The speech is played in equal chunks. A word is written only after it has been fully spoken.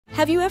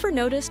Have you ever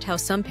noticed how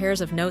some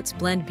pairs of notes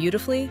blend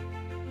beautifully,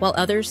 while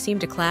others seem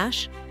to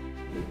clash?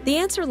 The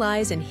answer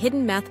lies in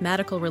hidden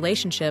mathematical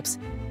relationships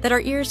that our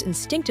ears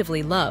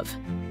instinctively love.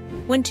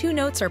 When two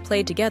notes are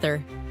played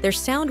together, their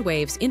sound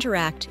waves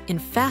interact in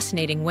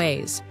fascinating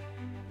ways.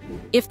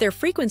 If their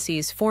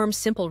frequencies form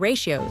simple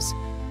ratios,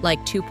 like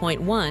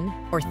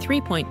 2.1 or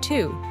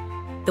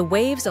 3.2, the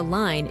waves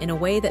align in a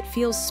way that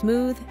feels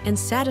smooth and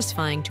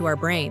satisfying to our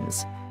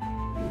brains.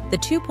 The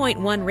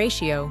 2.1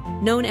 ratio,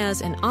 known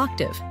as an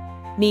octave,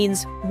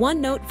 means one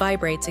note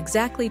vibrates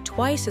exactly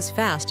twice as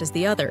fast as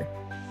the other,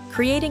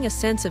 creating a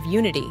sense of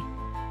unity.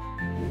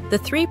 The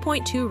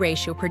 3.2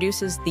 ratio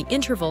produces the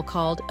interval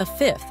called a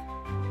fifth,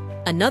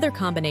 another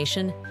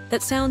combination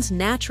that sounds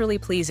naturally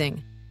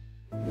pleasing.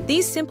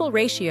 These simple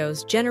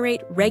ratios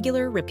generate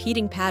regular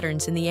repeating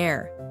patterns in the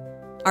air.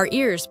 Our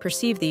ears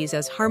perceive these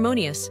as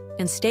harmonious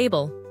and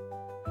stable.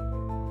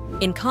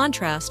 In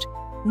contrast,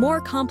 more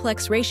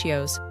complex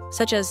ratios,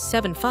 such as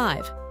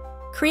 7/5,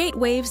 create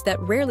waves that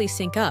rarely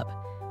sync up,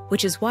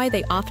 which is why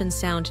they often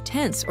sound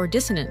tense or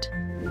dissonant.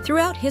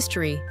 Throughout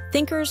history,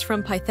 thinkers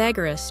from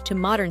Pythagoras to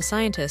modern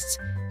scientists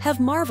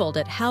have marveled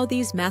at how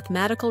these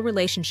mathematical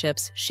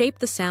relationships shape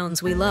the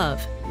sounds we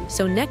love.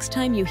 So next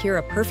time you hear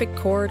a perfect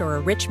chord or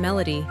a rich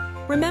melody,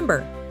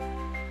 remember,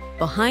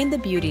 behind the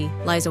beauty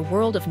lies a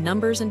world of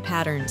numbers and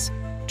patterns,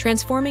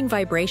 transforming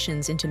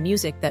vibrations into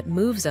music that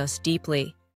moves us deeply.